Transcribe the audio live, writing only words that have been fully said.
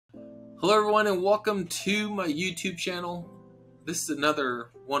Hello everyone and welcome to my YouTube channel. This is another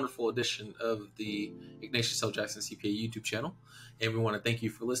wonderful edition of the Ignatius L. Jackson CPA YouTube channel, and we want to thank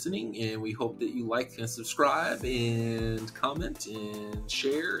you for listening, and we hope that you like and subscribe and comment and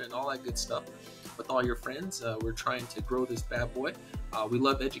share and all that good stuff with all your friends. We're trying to grow this bad boy. We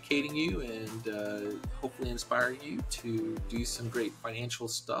love educating you and hopefully inspiring you to do some great financial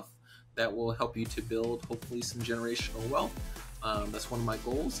stuff that will help you to build hopefully some generational wealth. That's one of my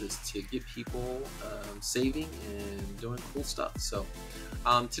goals, is to get people saving and doing cool stuff. So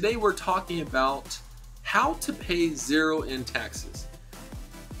today we're talking about how to pay zero in taxes.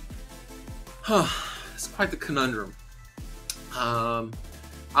 It's quite the conundrum. I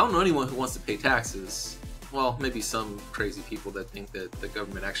don't know anyone who wants to pay taxes. Well, maybe some crazy people that think that the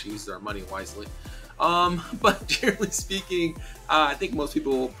government actually uses our money wisely. But generally speaking, I think most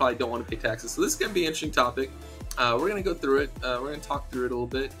people probably don't want to pay taxes. So this is going to be an interesting topic. We're going to go through it. We're going to talk through it a little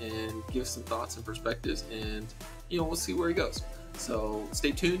bit and give some thoughts and perspectives, and we'll see where it goes. So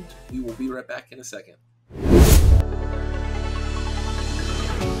stay tuned. We will be right back in a second.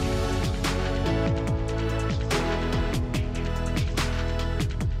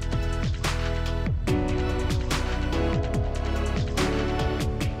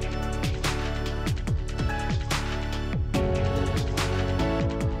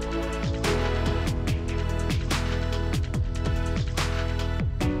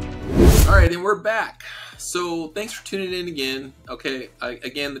 All right, and we're back. So thanks for tuning in again. Okay,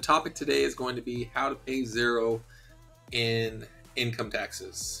 again, the topic today is going to be how to pay zero in income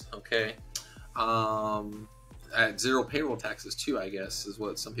taxes. Okay, at zero payroll taxes too, I guess, is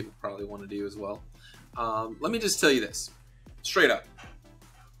what some people probably want to do as well. Let me just tell you this straight up.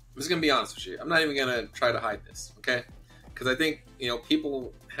 I'm just gonna be honest with you. I'm not even gonna try to hide this, okay? Because I think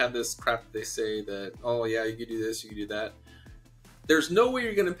people have this crap that they say that, oh yeah, you can do this, you can do that. There's no way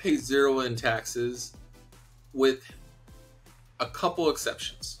you're going to pay zero in taxes with a couple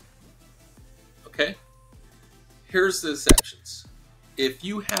exceptions. Okay? Here's the exceptions. If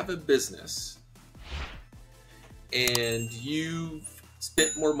you have a business and you've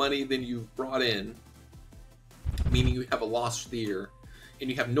spent more money than you've brought in, meaning you have a loss for the year, and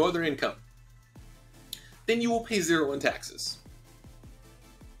you have no other income, then you will pay zero in taxes.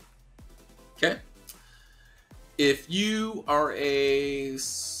 Okay? If you are a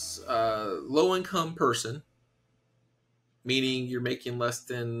low-income person, meaning you're making less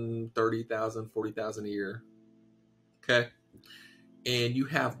than $30,000, $40,000 a year, okay, and you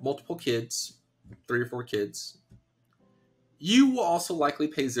have multiple kids, 3 or 4 kids, you will also likely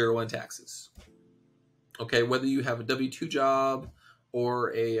pay zero in taxes. Okay, whether you have a W-2 job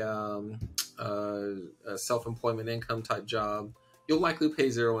or a self-employment income type job, you'll likely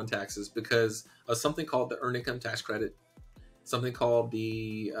pay zero in taxes because of something called the Earned Income Tax Credit, something called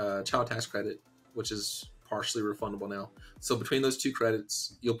the Child Tax Credit, which is partially refundable now. So between those 2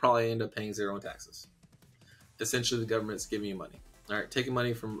 credits, you'll probably end up paying zero in taxes. Essentially, the government's giving you money. All right, taking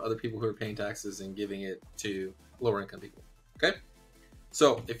money from other people who are paying taxes and giving it to lower income people. Okay?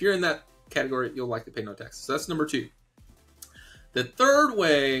 So if you're in that category, you'll likely pay no taxes. So that's number 2. The third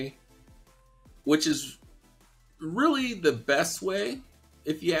way, which is really the best way,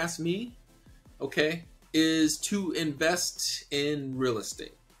 if you ask me, okay, is to invest in real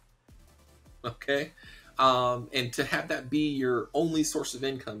estate. Okay, and to have that be your only source of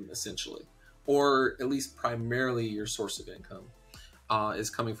income, essentially, or at least primarily your source of income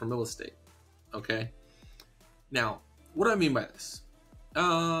is coming from real estate. Okay, now what do I mean by this?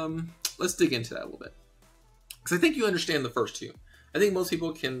 Let's dig into that a little bit, because I think you understand the first 2. I think most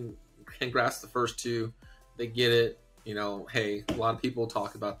people can grasp the first 2. They get it. Hey, a lot of people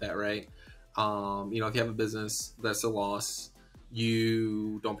talk about that, right? If you have a business that's a loss,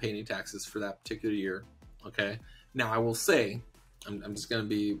 you don't pay any taxes for that particular year. Okay. Now I will say, I'm just going to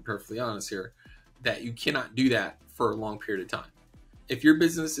be perfectly honest here, that you cannot do that for a long period of time. If your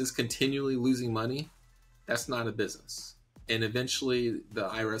business is continually losing money, that's not a business. And eventually the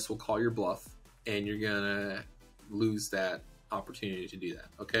IRS will call your bluff and you're going to lose that opportunity to do that.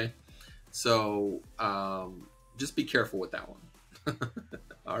 Okay. So just be careful with that one.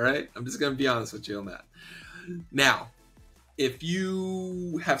 All right, I'm just going to be honest with you on that. Now, if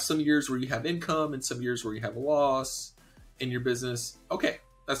you have some years where you have income and some years where you have a loss in your business, okay,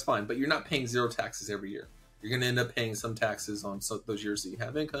 that's fine. But you're not paying zero taxes every year. You're going to end up paying some taxes on those years that you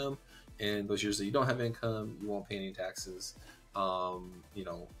have income, and those years that you don't have income, you won't pay any taxes.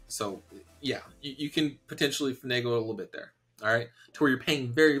 So yeah, you can potentially finagle a little bit there. All right, to where you're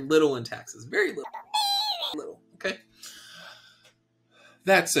paying very little in taxes, very little. Okay.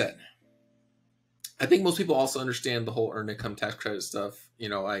 That said, I think most people also understand the whole earned income tax credit stuff.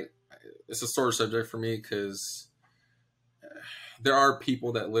 it's a sore subject for me because there are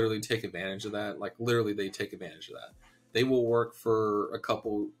people that literally take advantage of that. Like literally, they take advantage of that. They will work for a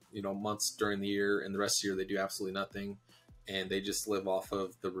couple, months during the year, and the rest of the year they do absolutely nothing, and they just live off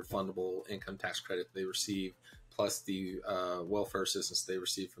of the refundable income tax credit they receive, plus the welfare assistance they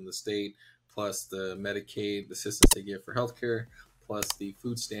receive from the state, plus the Medicaid assistance they get for healthcare, plus the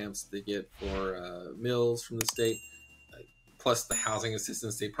food stamps they get for meals from the state, plus the housing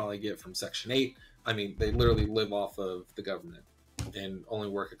assistance they probably get from Section 8. I mean, they literally live off of the government and only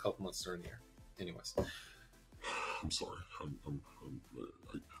work a couple months during the year. Anyways. I'm sorry.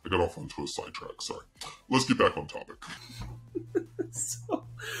 I got off onto a sidetrack. Sorry. Let's get back on topic. So,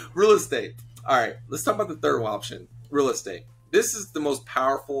 real estate. All right. Let's talk about the third option, real estate. This is the most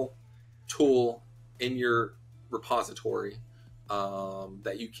powerful tool in your repository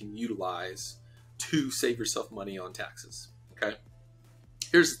that you can utilize to save yourself money on taxes. Okay.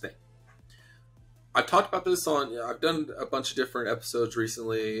 Here's the thing. I've talked about this I've done a bunch of different episodes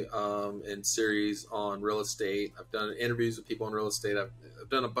recently in series on real estate. I've done interviews with people in real estate. I've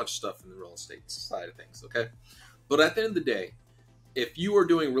done a bunch of stuff in the real estate side of things, okay? But at the end of the day, if you are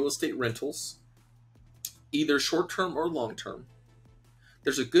doing real estate rentals, either short-term or long-term,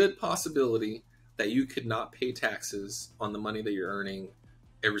 there's a good possibility that you could not pay taxes on the money that you're earning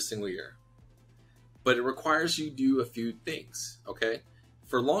every single year. But it requires you do a few things, okay?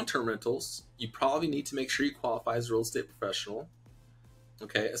 For long-term rentals, you probably need to make sure you qualify as a real estate professional,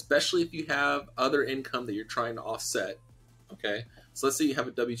 okay? Especially if you have other income that you're trying to offset, okay? So let's say you have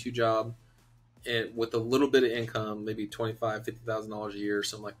a W-2 job and with a little bit of income, maybe $25,000, $50,000 a year or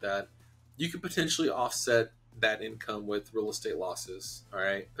something like that, you could potentially offset that income with real estate losses, all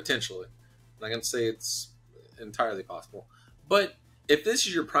right? Potentially. I'm not going to say it's entirely possible. But if this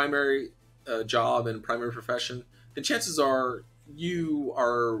is your primary job and primary profession, then chances are you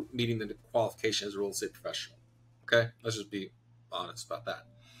are meeting the qualification as a real estate professional. Okay, let's just be honest about that.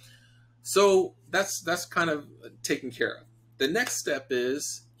 So that's kind of taken care of. The next step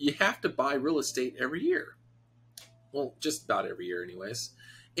is you have to buy real estate every year. Well, just about every year anyways.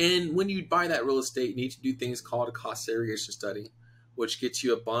 And when you buy that real estate, you need to do things called a cost segregation study, which gets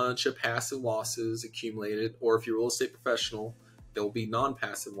you a bunch of passive losses accumulated, or if you're a real estate professional, there will be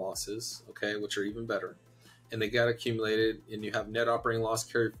non-passive losses, okay, which are even better. And they got accumulated, and you have net operating loss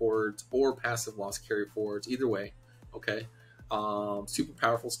carry forwards or passive loss carry forwards, either way, okay? Super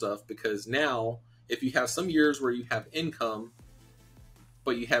powerful stuff, because now if you have some years where you have income,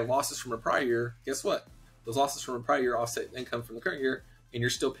 but you had losses from a prior year, guess what? Those losses from a prior year offset income from the current year, and you're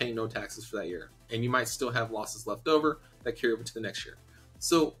still paying no taxes for that year. And you might still have losses left over that carry over to the next year.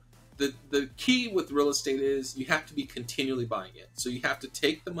 So the key with real estate is you have to be continually buying it. So you have to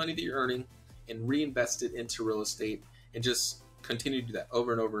take the money that you're earning and reinvest it into real estate and just continue to do that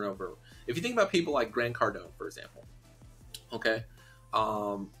over and over and over. If you think about people like Grant Cardone, for example, okay,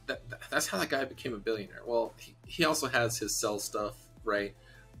 that's how that guy became a billionaire. Well, he also has his sell stuff, right?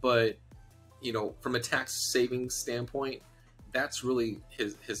 But, from a tax savings standpoint, that's really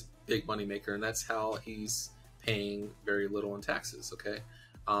his big money maker, and that's how he's paying very little in taxes, okay?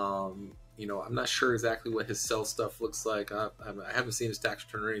 I'm not sure exactly what his sell stuff looks like. I haven't seen his tax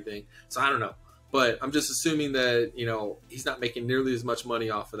return or anything, so I don't know. But I'm just assuming that, he's not making nearly as much money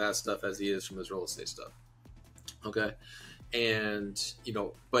off of that stuff as he is from his real estate stuff. Okay. And,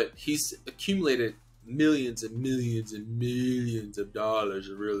 but he's accumulated millions and millions and millions of dollars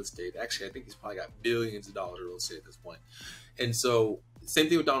of real estate. Actually, I think he's probably got billions of dollars of real estate at this point. And so, same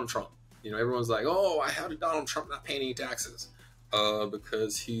thing with Donald Trump. Everyone's like, oh, how did Donald Trump not pay any taxes?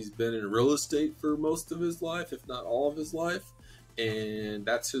 Because he's been in real estate for most of his life, if not all of his life. And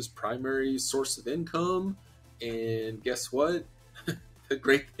that's his primary source of income. And guess what? The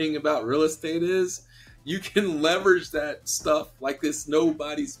great thing about real estate is you can leverage that stuff like it's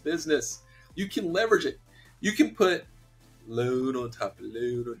nobody's business. You can leverage it. You can put loan on top of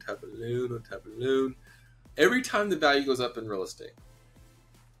loan on top of loan on top of loan. Every time the value goes up in real estate,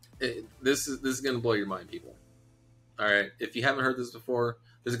 this is going to blow your mind, people. All right. If you haven't heard this before,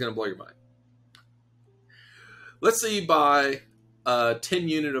 this is going to blow your mind. Let's say you buy a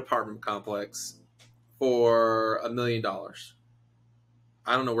 10-unit apartment complex for $1 million.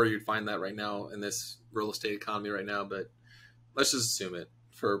 I don't know where you'd find that right now in this real estate economy right now, but let's just assume it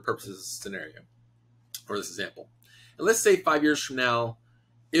for purposes of this scenario or this example. And let's say 5 years from now,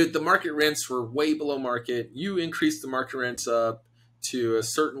 if the market rents were way below market, you increase the market rents up to a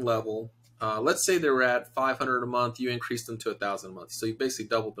certain level. Let's say they were at $500 a month, you increase them to $1,000 a month. So you basically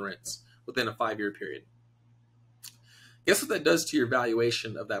doubled the rents within a 5-year period. Guess what that does to your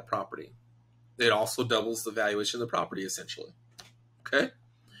valuation of that property? It also doubles the valuation of the property, essentially. Okay?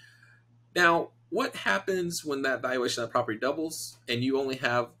 Now, what happens when that valuation of that property doubles and you only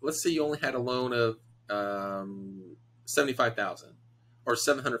have, let's say you only had a loan of 75,000 or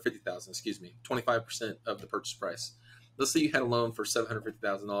 750,000, excuse me, 25% of the purchase price. Let's say you had a loan for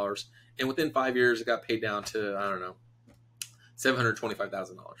 $750,000 and within 5 years it got paid down to, I don't know,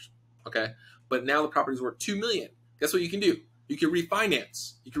 $725,000. Okay? But now the property's worth $2 million. Guess what you can do? You can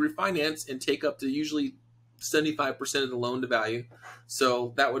refinance. You can refinance and take up to usually 75% of the loan to value.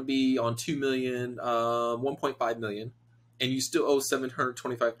 So that would be on 2 million, 1.5 million, and you still owe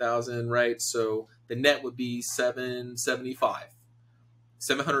 725,000, right? So the net would be 775,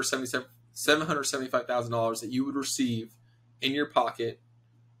 $775,000 that you would receive in your pocket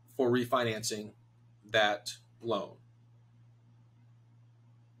for refinancing that loan.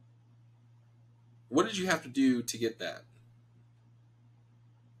 What did you have to do to get that?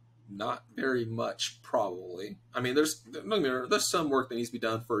 Not very much, probably. I mean, there's some work that needs to be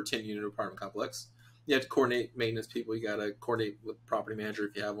done for a 10-unit apartment complex. You have to coordinate maintenance people. You got to coordinate with the property manager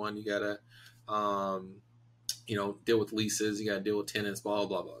if you have one. You got to, deal with leases. You got to deal with tenants, blah,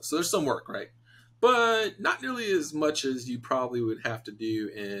 blah, blah. So there's some work, right? But not nearly as much as you probably would have to do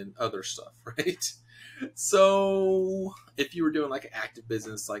in other stuff, right? So if you were doing like an active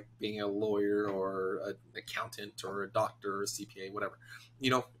business, like being a lawyer or an accountant or a doctor or a CPA, whatever,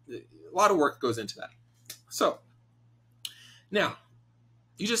 a lot of work goes into that. So now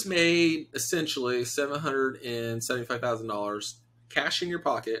you just made essentially $775,000 cash in your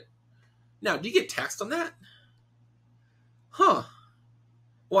pocket. Now, do you get taxed on that? Huh.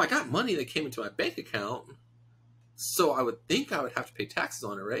 Well, I got money that came into my bank account, so I would think I would have to pay taxes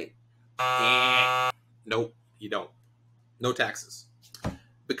on it, right? Nope, you don't. No taxes.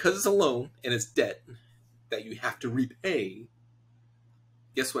 Because it's a loan and it's debt that you have to repay,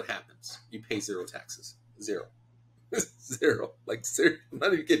 guess what happens? You pay zero taxes. Zero. Zero. Like, zero. I'm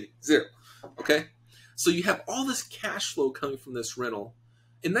not even kidding. Zero. Okay? So you have all this cash flow coming from this rental.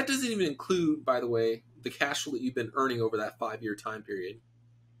 And that doesn't even include, by the way, the cash flow that you've been earning over that 5-year time period.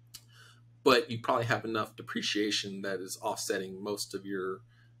 But you probably have enough depreciation that is offsetting most of your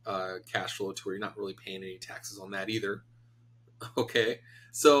cash flow to where you're not really paying any taxes on that either. Okay,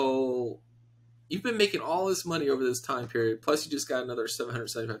 so you've been making all this money over this time period, plus you just got another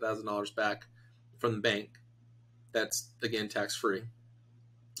 $775,000 back from the bank. That's, again, tax-free.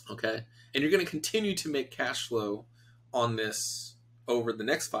 Okay, and you're going to continue to make cash flow on this over the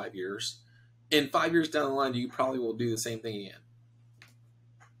next 5 years. And 5 years down the line, you probably will do the same thing again.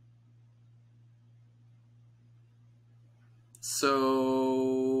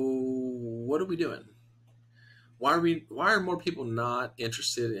 So what are we doing? Why are more people not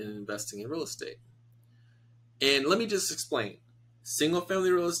interested in investing in real estate? And let me just explain. Single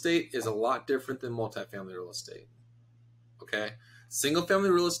family real estate is a lot different than multifamily real estate. Okay? Single family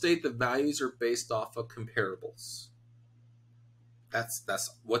real estate, the values are based off of comparables. That's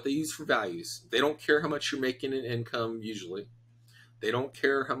what they use for values. They don't care how much you're making in income usually. They don't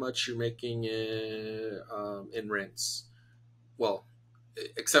care how much you're making in rents. Well,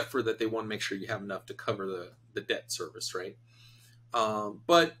 except for that they want to make sure you have enough to cover the debt service, right?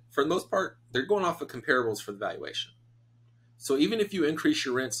 But for the most part, they're going off of comparables for the valuation. So even if you increase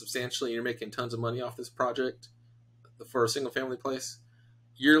your rent substantially and you're making tons of money off this project for a single family place,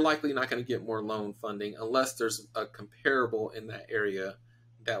 you're likely not going to get more loan funding unless there's a comparable in that area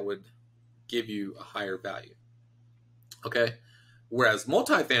that would give you a higher value. Okay? Whereas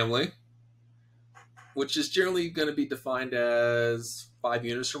multifamily, which is generally going to be defined as 5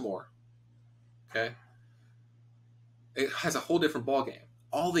 units or more, okay, it has a whole different ballgame.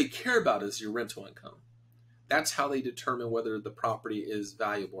 All they care about is your rental income. That's how they determine whether the property is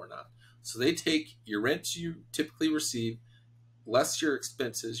valuable or not. So they take your rent you typically receive, less your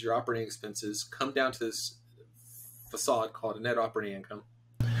expenses, your operating expenses, come down to this facade called a net operating income.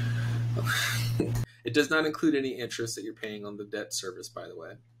 It does not include any interest that you're paying on the debt service, by the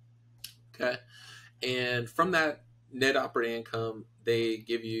way. Okay? And from that net operating income, they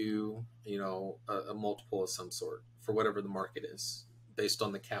give you, a multiple of some sort for whatever the market is. Based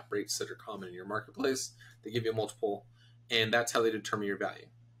on the cap rates that are common in your marketplace, they give you a multiple, and that's how they determine your value.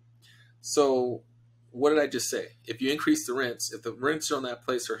 So what did I just say? If you increase the rents, if the rents on that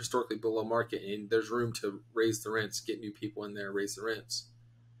place are historically below market and there's room to raise the rents, get new people in there, raise the rents,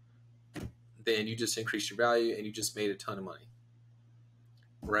 then you just increased your value and you just made a ton of money,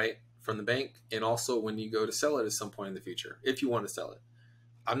 right? From the bank, and also when you go to sell it at some point in the future, if you want to sell it.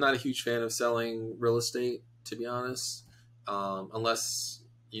 I'm not a huge fan of selling real estate, to be honest, unless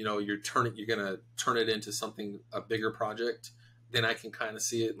you're going to turn it into something, a bigger project. Then I can kind of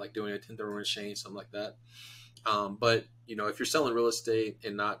see it like doing a 1031 exchange, something like that. But you know, if you're selling real estate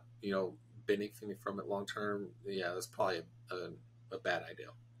and not, you know, benefiting from it long term, yeah, that's probably a bad idea.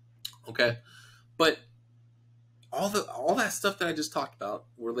 Okay, but all that stuff that I just talked about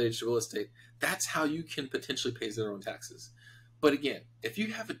related to real estate, that's how you can potentially pay zero in taxes. But again, if you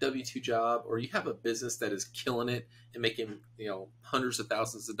have a W-2 job or you have a business that is killing it and making, you know, hundreds of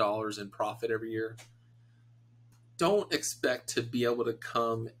thousands of dollars in profit every year, don't expect to be able to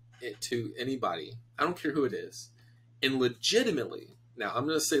come to anybody, I don't care who it is, and legitimately, now I'm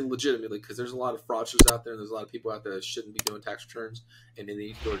going to say legitimately because there's a lot of fraudsters out there and there's a lot of people out there that shouldn't be doing tax returns and they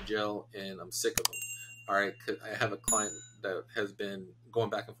need to go to jail, and I'm sick of them. All right, I have a client that has been going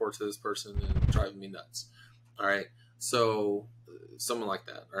back and forth to this person and driving me nuts. All right, so someone like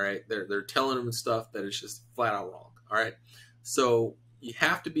that, all right, they're telling them stuff that is just flat out wrong. All right, so you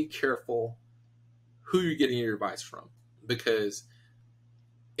have to be careful who you're getting your advice from, because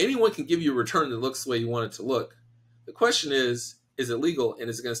anyone can give you a return that looks the way you want it to look. The question is it legal and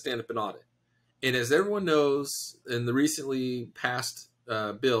is it going to stand up in audit? And as everyone knows, in the recently passed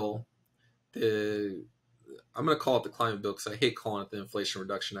bill, I'm going to call it the climate bill because I hate calling it the Inflation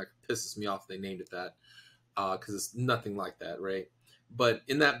Reduction Act. It pisses me off they named it that because it's nothing like that, right? But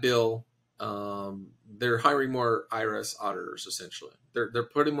in that bill, they're hiring more IRS auditors, essentially. They're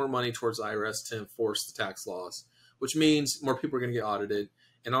putting more money towards IRS to enforce the tax laws, which means more people are going to get audited.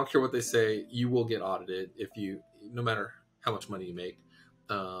 And I don't care what they say, you will get audited if you, no matter how much money you make.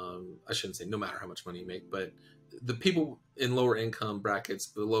 I shouldn't say no matter how much money you make, but the people in lower income brackets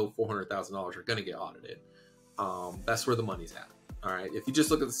below $400,000 are going to get audited. That's where the money's at. All right. If you just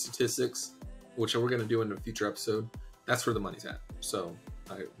look at the statistics, which we're going to do in a future episode, that's where the money's at. So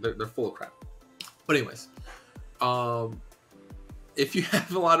they're full of crap. But anyways, if you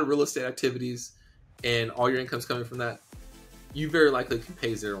have a lot of real estate activities and all your income's coming from that, you very likely can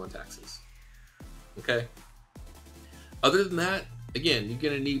pay zero in taxes. Okay. Other than that, again, you're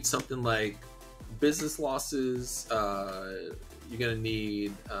going to need something like business losses. You're going to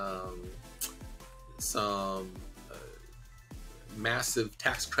need some massive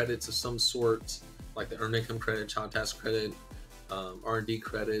tax credits of some sort, like the earned income credit, child tax credit, R&D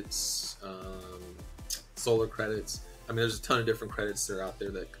credits, solar credits. I mean, there's a ton of different credits that are out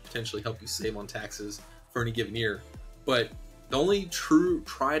there that could potentially help you save on taxes for any given year. But the only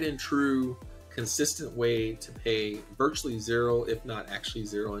tried and true consistent way to pay virtually zero, if not actually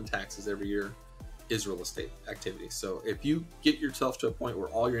zero in taxes every year, is real estate activity. So if you get yourself to a point where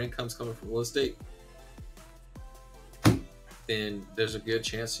all your income's coming from real estate, then there's a good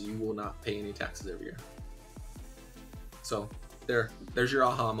chance you will not pay any taxes every year. So there's your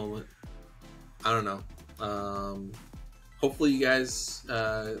aha moment. I don't know. Hopefully you guys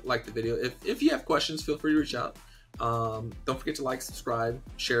like the video. If you have questions, feel free to reach out. Don't forget to like, subscribe,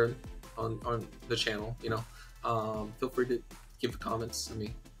 share on the channel. You know, feel free to give comments. I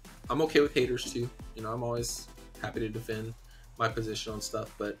mean, I'm okay with haters too. You know, I'm always happy to defend my position on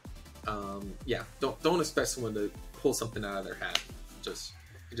stuff. But yeah, don't expect someone to pull something out of their hat. Just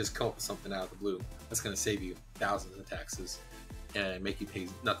come up with something out of the blue that's going to save you thousands in taxes and make you pay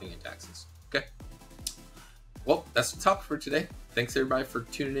nothing in taxes. Okay. Well, that's the topic for today. Thanks everybody for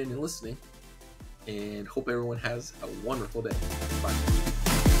tuning in and listening, and hope everyone has a wonderful day. Bye.